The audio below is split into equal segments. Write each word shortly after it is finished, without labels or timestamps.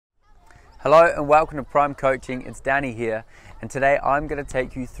Hello and welcome to Prime Coaching. It's Danny here, and today I'm going to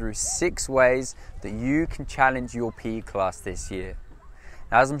take you through 6 ways that you can challenge your PE class this year.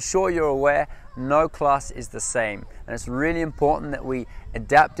 Now, as I'm sure you're aware, no class is the same, and it's really important that we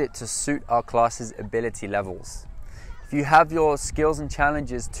adapt it to suit our class's ability levels. If you have your skills and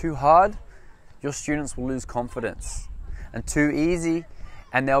challenges too hard, your students will lose confidence, and too easy,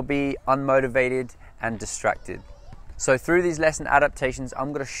 and they'll be unmotivated and distracted. So through these lesson adaptations,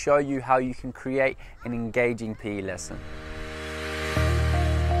 I'm going to show you how you can create an engaging PE lesson.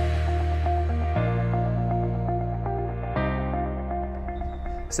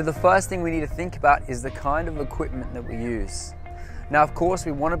 So the first thing we need to think about is the kind of equipment that we use. Now, of course,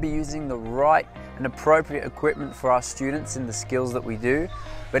 we want to be using the right and appropriate equipment for our students in the skills that we do,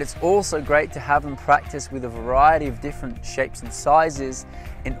 but it's also great to have them practice with a variety of different shapes and sizes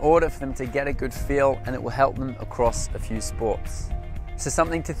in order for them to get a good feel, and it will help them across a few sports. So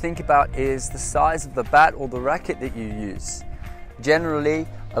something to think about is the size of the bat or the racket that you use. Generally,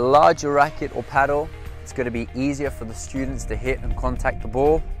 a larger racket or paddle, it's going to be easier for the students to hit and contact the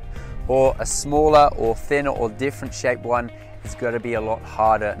ball, or a smaller or thinner or different shaped one is going to be a lot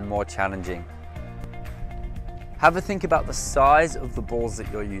harder and more challenging. Have a think about the size of the balls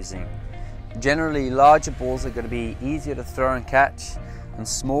that you're using. Generally, larger balls are going to be easier to throw and catch, and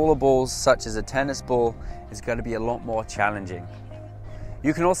smaller balls such as a tennis ball is going to be a lot more challenging.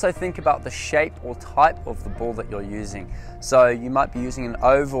 You can also think about the shape or type of the ball that you're using. So you might be using an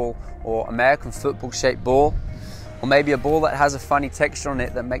oval or American football shaped ball, or maybe a ball that has a funny texture on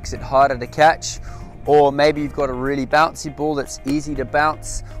it that makes it harder to catch, or maybe you've got a really bouncy ball that's easy to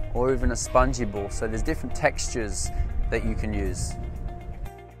bounce, or even a spongy ball. So there's different textures that you can use.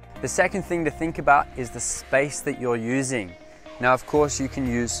 The second thing to think about is the space that you're using. Now, of course, you can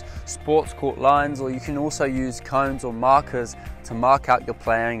use sports court lines, or you can also use cones or markers to mark out your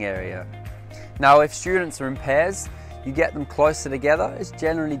playing area. Now, if students are in pairs, you get them closer together. It's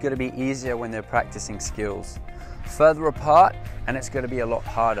generally going to be easier when they're practicing skills. Further apart, and it's going to be a lot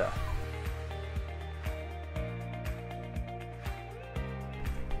harder.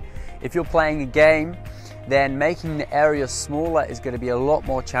 If you're playing a game, then making the area smaller is going to be a lot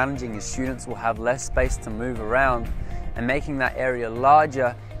more challenging, as students will have less space to move around, and making that area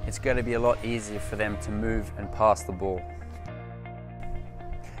larger, it's going to be a lot easier for them to move and pass the ball.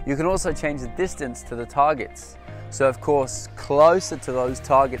 You can also change the distance to the targets. So of course, closer to those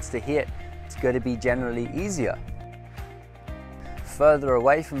targets to hit, it's going to be generally easier. Further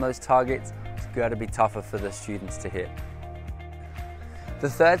away from those targets, it's going to be tougher for the students to hit. The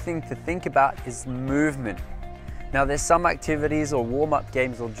third thing to think about is movement. Now, there's some activities or warm-up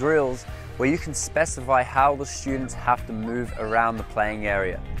games or drills where you can specify how the students have to move around the playing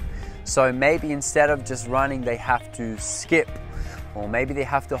area. So maybe instead of just running, they have to skip, or maybe they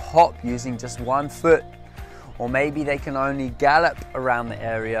have to hop using just one foot, or maybe they can only gallop around the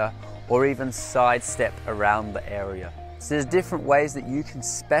area, or even sidestep around the area. So there's different ways that you can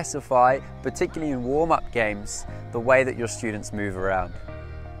specify, particularly in warm-up games, the way that your students move around.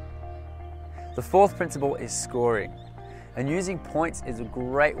 The fourth principle is scoring, and using points is a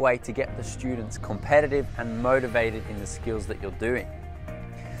great way to get the students competitive and motivated in the skills that you're doing.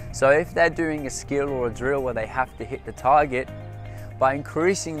 So if they're doing a skill or a drill where they have to hit the target, by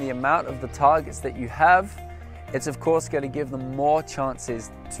increasing the amount of the targets that you have, it's of course going to give them more chances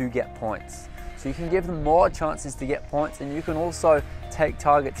to get points. So you can give them more chances to get points, and you can also take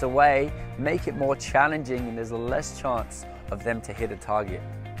targets away, make it more challenging, and there's a less chance of them to hit a target.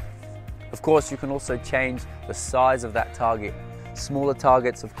 Of course, you can also change the size of that target. Smaller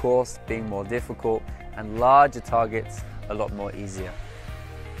targets, of course, being more difficult, and larger targets a lot more easier.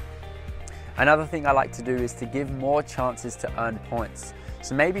 Another thing I like to do is to give more chances to earn points.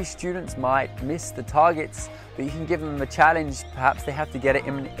 So maybe students might miss the targets, but you can give them a challenge. Perhaps they have to get it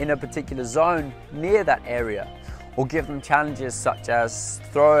in a particular zone near that area, or give them challenges such as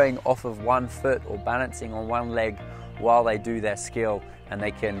throwing off of one foot or balancing on one leg while they do their skill, and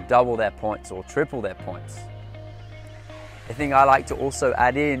they can double their points or triple their points. The thing I like to also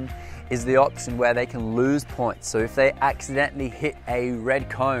add in is the option where they can lose points. So if they accidentally hit a red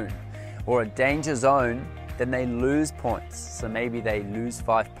cone or a danger zone, then they lose points. So maybe they lose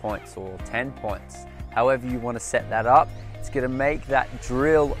 5 points or 10 points. However you want to set that up, it's going to make that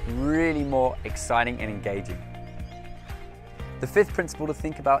drill really more exciting and engaging. The fifth principle to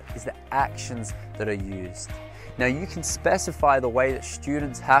think about is the actions that are used. Now, you can specify the way that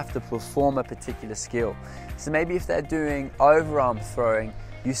students have to perform a particular skill. So maybe if they're doing overarm throwing,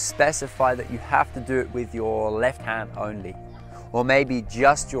 you specify that you have to do it with your left hand only, or maybe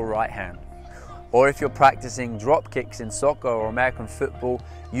just your right hand. Or if you're practicing drop kicks in soccer or American football,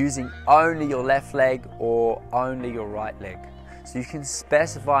 using only your left leg or only your right leg. So you can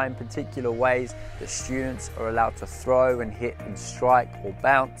specify in particular ways that students are allowed to throw and hit and strike or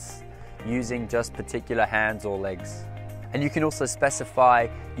bounce using just particular hands or legs. And you can also specify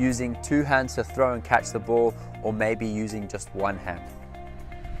using 2 hands to throw and catch the ball, or maybe using just 1 hand.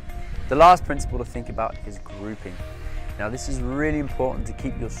 The last principle to think about is grouping. Now this is really important to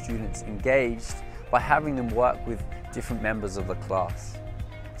keep your students engaged by having them work with different members of the class.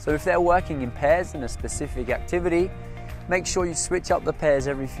 So if they're working in pairs in a specific activity, make sure you switch up the pairs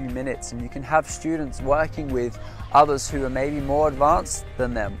every few minutes, and you can have students working with others who are maybe more advanced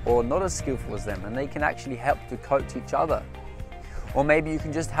than them or not as skillful as them, and they can actually help to coach each other. Or maybe you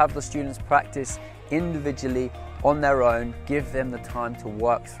can just have the students practice individually on their own, give them the time to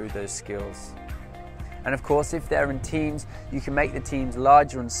work through those skills. And of course, if they're in teams, you can make the teams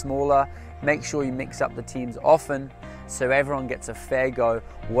larger and smaller. Make sure you mix up the teams often so everyone gets a fair go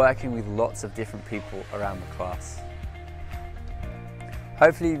working with lots of different people around the class.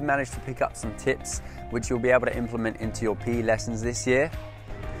 Hopefully you've managed to pick up some tips which you'll be able to implement into your PE lessons this year.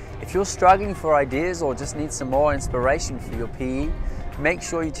 If you're struggling for ideas or just need some more inspiration for your PE, make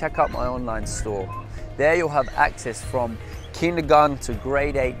sure you check out my online store. There you'll have access from kindergarten to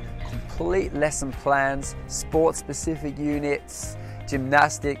grade 8, complete lesson plans, sport-specific units,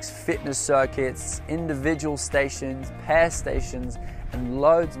 gymnastics, fitness circuits, individual stations, pair stations, and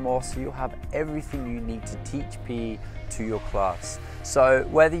loads more, so you'll have everything you need to teach PE to your class. So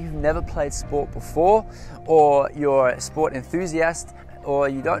whether you've never played sport before, or you're a sport enthusiast, or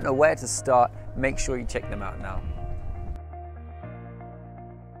you don't know where to start, make sure you check them out now.